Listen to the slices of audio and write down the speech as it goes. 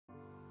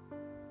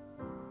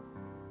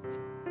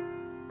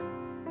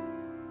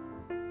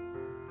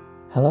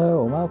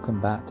Hello and welcome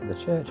back to the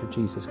Church of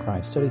Jesus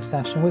Christ study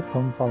session with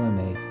Come Follow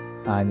Me.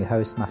 I'm your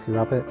host Matthew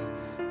Roberts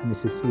and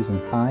this is Season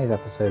 5,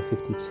 Episode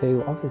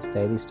 52 of this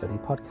daily study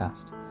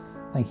podcast.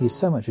 Thank you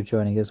so much for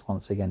joining us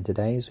once again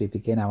today as we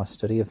begin our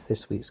study of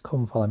this week's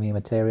Come Follow Me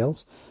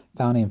materials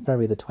found in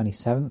February the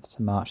 27th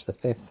to March the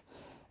 5th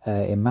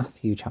in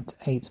Matthew chapter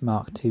 8,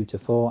 Mark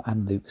 2-4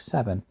 and Luke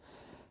 7.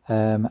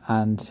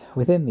 And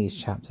within these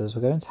chapters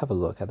we're going to have a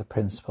look at the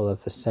principle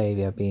of the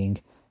Saviour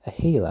being a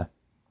healer.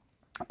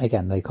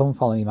 Again, the Come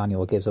Follow Me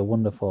manual gives a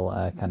wonderful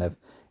kind of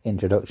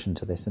introduction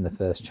to this in the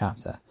first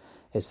chapter.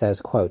 It says,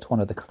 quote,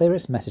 "One of the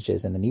clearest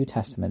messages in the New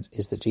Testament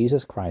is that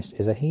Jesus Christ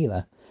is a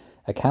healer.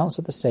 Accounts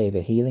of the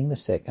Saviour healing the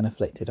sick and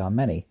afflicted are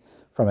many,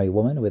 from a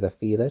woman with a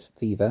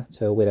fever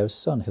to a widow's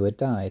son who had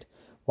died.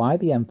 Why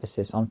the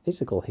emphasis on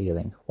physical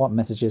healing? What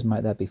messages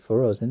might there be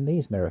for us in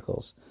these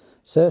miracles?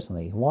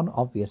 Certainly, one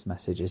obvious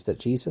message is that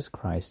Jesus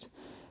Christ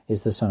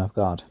is the Son of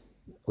God,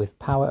 with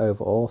power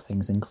over all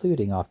things,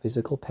 including our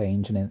physical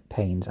pains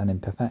and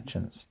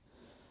imperfections."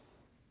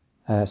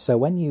 So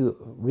when you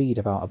read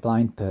about a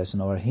blind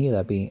person or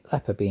a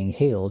leper being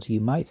healed,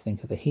 you might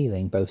think of the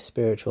healing, both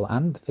spiritual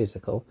and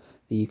physical,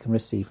 that you can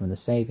receive from the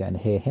Saviour and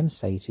hear him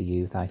say to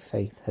you, "Thy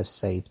faith has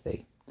saved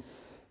thee."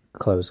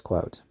 Close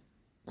quote.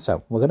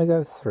 So we're going to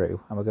go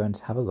through and we're going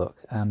to have a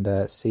look and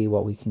see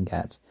what we can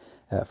get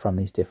from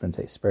these different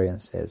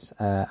experiences.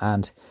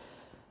 And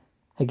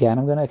again,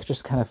 I'm going to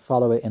just kind of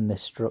follow it in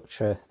this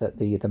structure that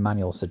the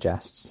manual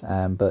suggests,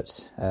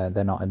 but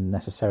they're not in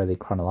necessarily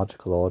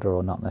chronological order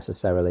or not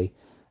necessarily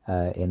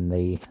in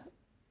the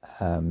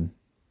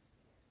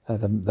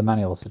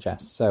manual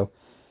suggests. So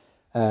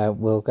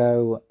we'll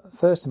go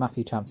first to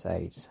Matthew chapter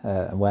 8,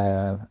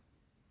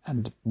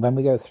 and when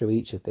we go through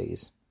each of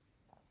these,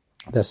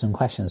 there's some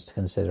questions to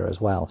consider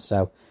as well.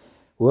 So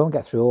we won't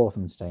get through all of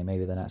them today,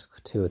 maybe the next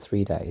 2 or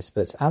 3 days.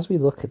 But as we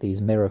look at these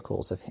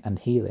miracles and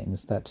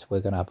healings that we're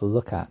going to have a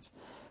look at,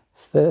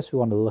 first we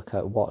want to look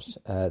at what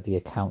the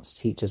accounts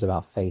teach us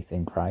about faith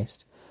in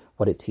Christ,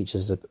 what it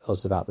teaches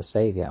us about the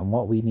Saviour, and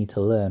what we need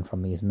to learn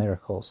from these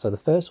miracles. So the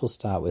first we'll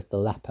start with the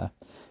leper,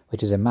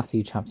 which is in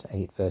Matthew chapter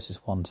 8, verses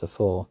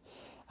 1-4.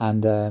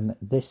 And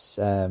this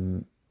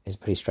is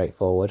pretty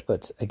straightforward,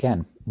 but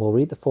again, we'll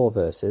read the 4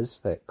 verses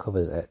that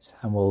covers it,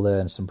 and we'll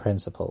learn some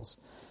principles.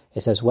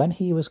 It says, "When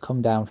he was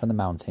come down from the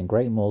mountain,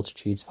 great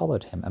multitudes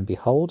followed him, and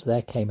behold,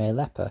 there came a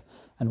leper,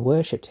 and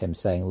worshipped him,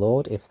 saying,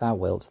 Lord, if thou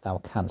wilt, thou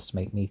canst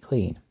make me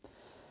clean."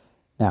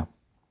 Now,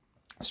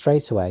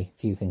 straight away, a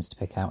few things to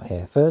pick out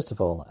here. First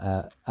of all,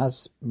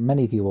 as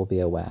many of you will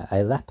be aware,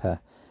 a leper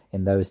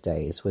in those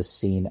days was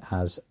seen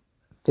as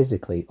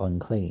physically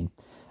unclean.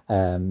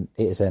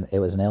 It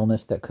was an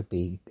illness that could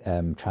be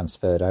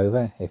transferred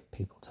over if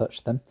people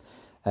touched them,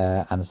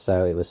 and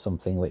so it was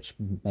something which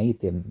made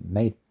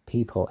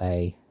people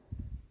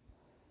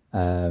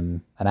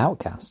an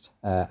outcast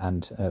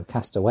and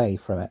cast away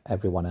from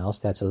everyone else.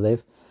 They had to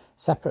live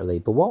separately.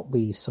 But what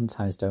we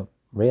sometimes don't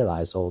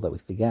realise, or that we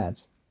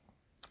forget,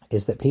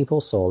 is that people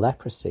saw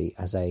leprosy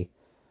as a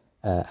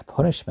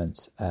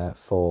punishment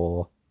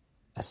for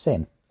a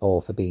sin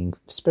or for being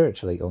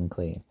spiritually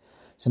unclean.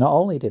 So not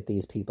only did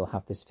these people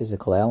have this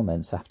physical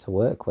ailment to have to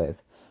work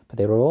with, but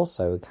they were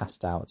also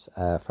cast out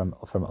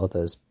from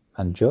others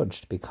and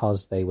judged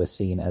because they were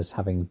seen as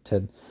having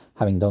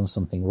done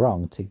something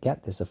wrong to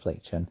get this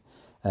affliction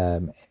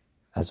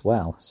as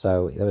well.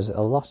 So there was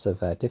a lot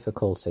of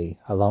difficulty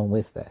along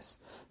with this.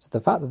 So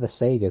the fact that the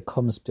Saviour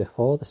comes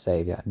before the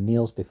Saviour and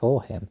kneels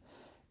before him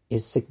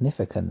is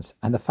significant,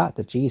 and the fact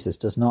that Jesus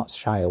does not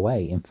shy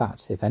away. In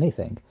fact, if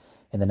anything,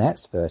 in the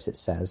next verse it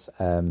says,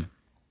 "And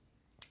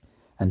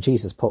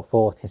Jesus put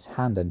forth his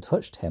hand and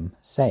touched him,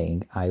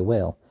 saying, I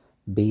will,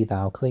 be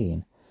thou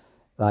clean."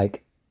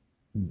 Like,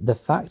 the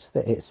fact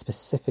that it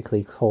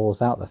specifically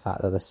calls out the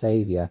fact that the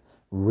Saviour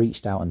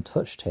reached out and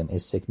touched him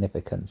is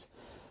significant.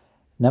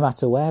 No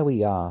matter where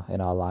we are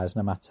in our lives,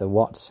 no matter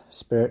what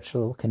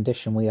spiritual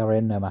condition we are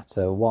in, no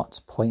matter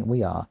what point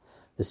we are,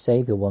 the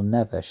Saviour will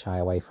never shy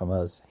away from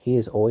us. He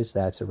is always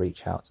there to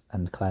reach out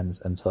and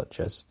cleanse and touch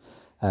us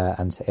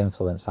and to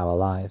influence our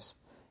lives.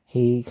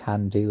 He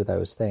can do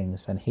those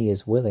things, and he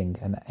is willing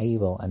and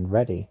able and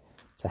ready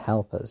to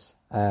help us.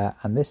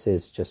 And this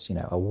is just,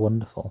 a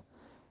wonderful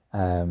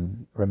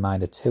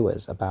reminder to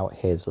us about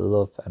his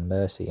love and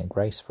mercy and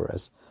grace for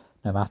us,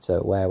 no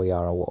matter where we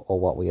are or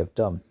what we have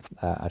done.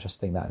 I just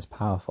think that is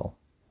powerful.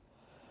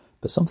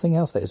 But something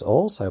else that is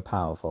also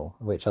powerful,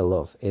 which I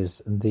love,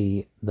 is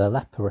the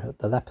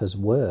leper's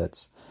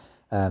words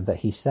that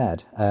he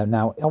said.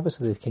 Now,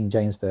 obviously, the King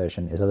James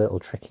Version is a little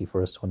tricky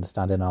for us to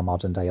understand in our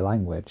modern day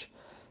language.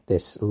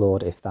 This,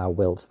 "Lord, if thou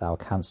wilt, thou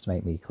canst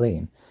make me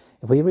clean."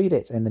 If we read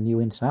it in the New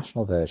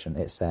International Version,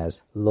 it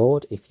says,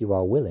 "Lord, if you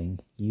are willing,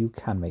 you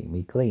can make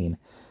me clean."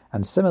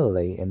 And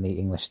similarly, in the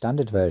English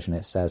Standard Version,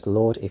 it says,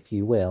 "Lord, if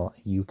you will,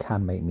 you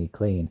can make me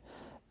clean."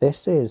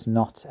 This is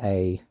not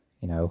a,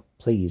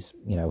 please,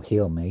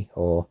 heal me,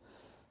 or,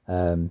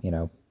 a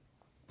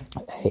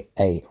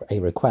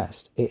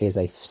request. It is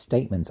a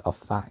statement of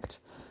fact.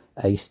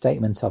 a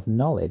statement of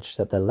knowledge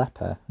that the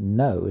leper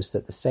knows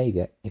that the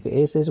Saviour, if it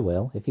is his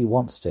will, if he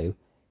wants to,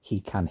 he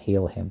can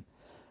heal him,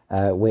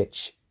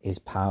 which is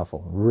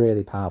powerful,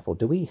 really powerful.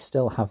 Do we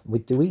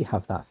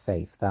have that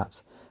faith,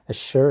 that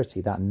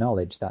assurity, that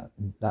knowledge,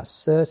 that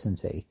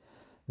certainty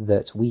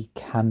that we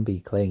can be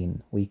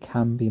clean, we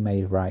can be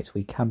made right,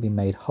 we can be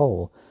made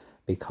whole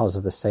because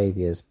of the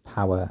Saviour's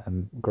power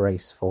and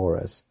grace for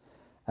us?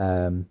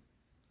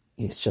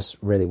 It's just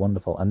really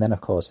wonderful. And then,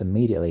 of course,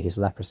 immediately his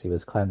leprosy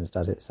was cleansed,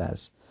 as it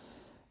says.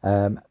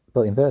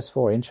 But in verse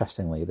 4,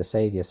 interestingly, the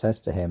Saviour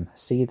says to him,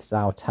 "See that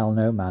thou tell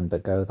no man,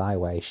 but go thy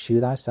way, shew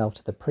thyself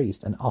to the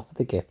priest, and offer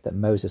the gift that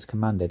Moses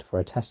commanded for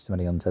a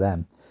testimony unto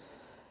them."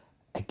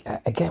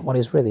 Again, what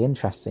is really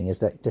interesting is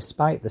that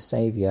despite the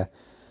Saviour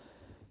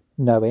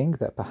knowing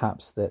that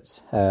perhaps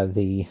that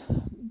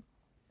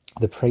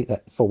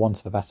that, for want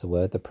of a better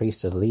word, the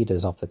priesthood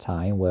leaders of the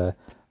time were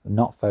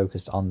not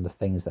focused on the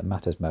things that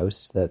mattered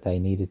most, that they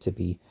needed to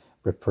be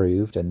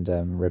reproved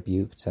and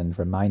rebuked and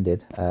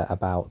reminded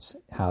about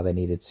how they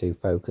needed to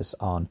focus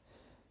on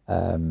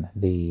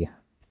the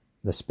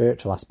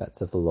spiritual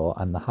aspects of the law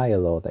and the higher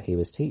law that he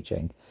was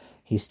teaching,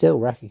 he still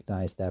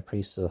recognized their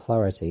priesthood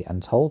authority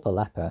and told the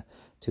leper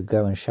to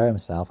go and show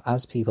himself,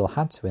 as people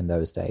had to in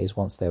those days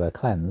once they were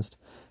cleansed,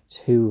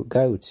 to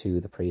go to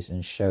the priest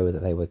and show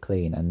that they were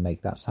clean and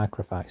make that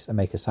sacrifice and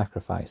make a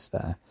sacrifice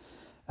there.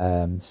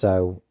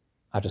 So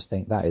I just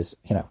think that is,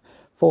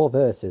 4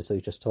 verses that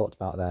we just talked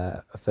about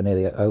there for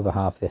nearly over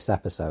half this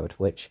episode,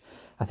 which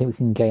I think we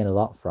can gain a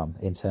lot from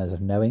in terms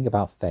of knowing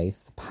about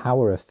faith, the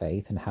power of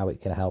faith and how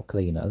it can help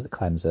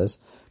cleanse us,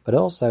 but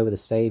also the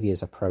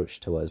Saviour's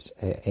approach to us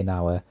in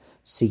our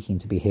seeking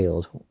to be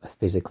healed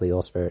physically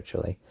or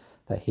spiritually,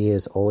 that he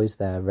is always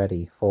there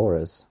ready for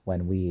us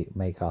when we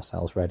make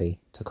ourselves ready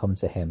to come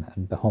to him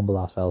and humble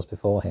ourselves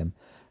before him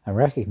and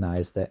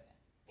recognize that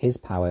his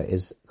power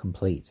is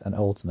complete and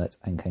ultimate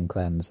and can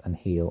cleanse and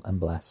heal and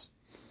bless.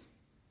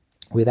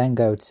 We then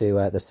go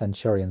to the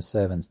centurion's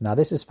servant. Now,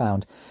 this is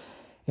found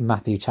in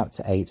Matthew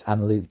chapter 8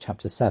 and Luke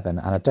chapter 7,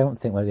 and I don't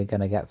think we're going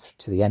to get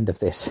to the end of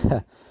this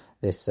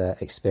this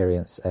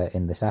experience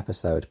in this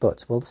episode,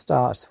 but we'll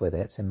start with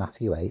it in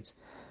Matthew 8.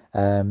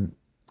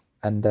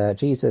 And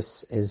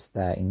Jesus is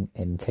there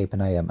in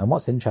Capernaum, and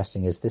what's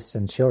interesting is this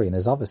centurion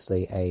is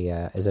obviously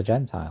is a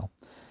Gentile.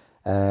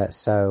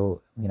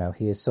 So,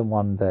 he is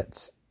someone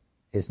that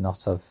is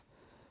not of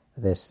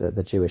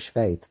the Jewish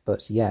faith,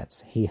 but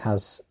yet he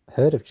has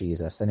heard of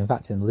Jesus. And in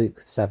fact, in Luke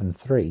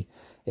 7:3,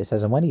 it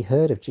says, "And when he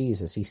heard of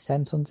Jesus, he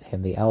sent unto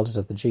him the elders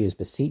of the Jews,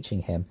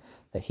 beseeching him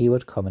that he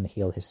would come and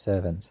heal his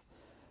servant."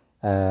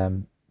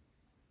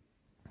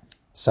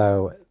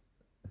 So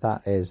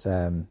that is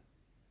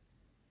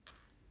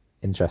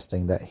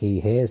interesting, that he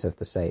hears of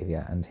the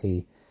Saviour and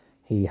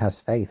he has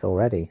faith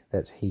already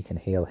that he can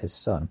heal his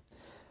son.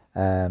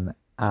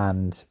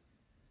 And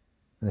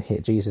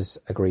Jesus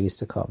agrees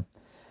to come.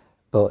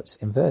 But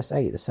in verse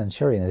 8, the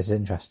centurion is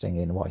interesting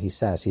in what he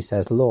says. He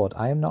says, "Lord,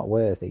 I am not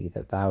worthy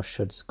that thou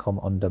shouldst come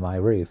under my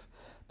roof,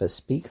 but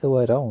speak the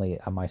word only,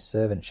 and my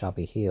servant shall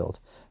be healed.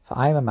 For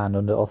I am a man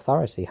under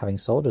authority, having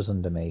soldiers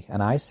under me.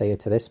 And I say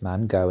to this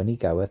man, go, and he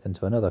goeth, and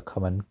to another,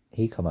 come, and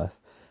he cometh.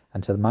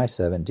 And to my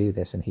servant, do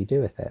this, and he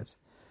doeth it."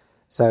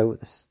 So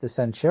the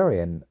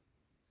centurion,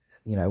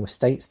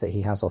 states that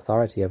he has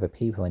authority over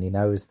people, and he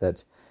knows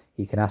that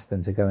he can ask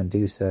them to go and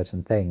do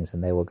certain things,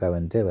 and they will go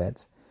and do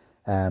it.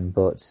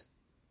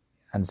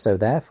 And so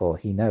therefore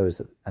he knows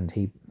that, and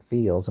he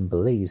feels and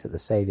believes that the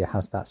Saviour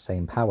has that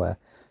same power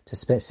to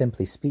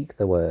simply speak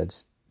the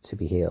words to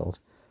be healed,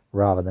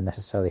 rather than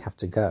necessarily have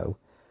to go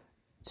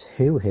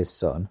to his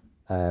son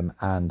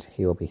and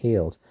he will be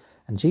healed.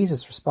 And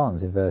Jesus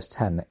responds in verse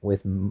 10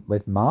 with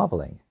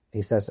marvelling.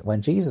 He says,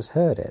 "When Jesus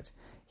heard it,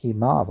 he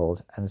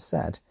marvelled and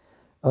said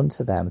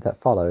unto them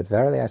that followed,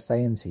 Verily I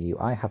say unto you,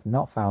 I have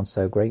not found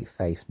so great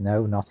faith,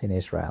 no, not in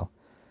Israel."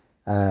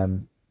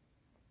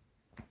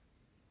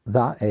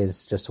 That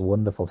is just a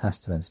wonderful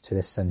testament to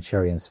this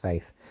centurion's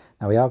faith.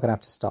 Now, we are going to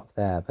have to stop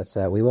there, but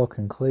we will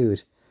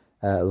conclude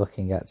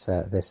looking at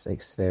this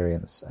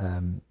experience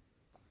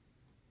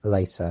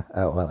later,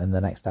 in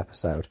the next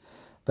episode.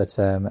 But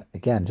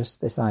again,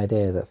 just this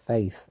idea that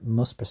faith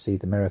must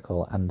precede the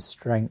miracle, and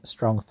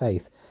strong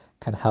faith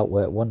can help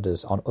work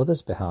wonders on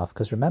others' behalf.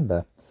 Because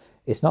remember,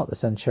 it's not the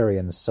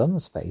centurion's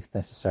son's faith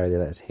necessarily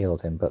that has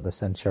healed him, but the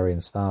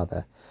centurion's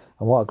father.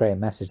 And what a great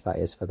message that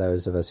is for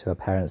those of us who are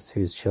parents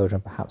whose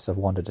children perhaps have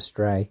wandered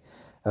astray,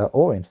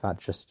 or in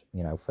fact just,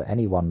 for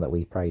anyone that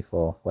we pray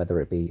for, whether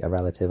it be a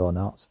relative or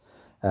not.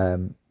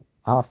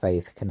 Our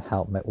faith can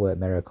help work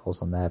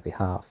miracles on their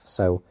behalf.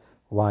 So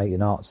why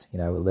not,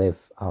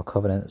 live our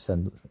covenants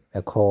and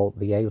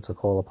be able to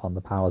call upon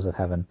the powers of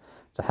heaven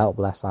to help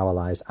bless our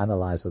lives and the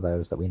lives of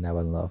those that we know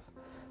and love.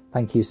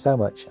 Thank you so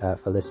much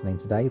for listening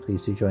today.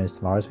 Please do join us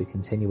tomorrow as we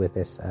continue with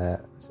this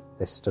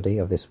study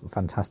of this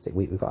fantastic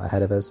week we've got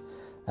ahead of us.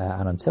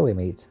 And until we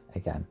meet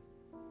again.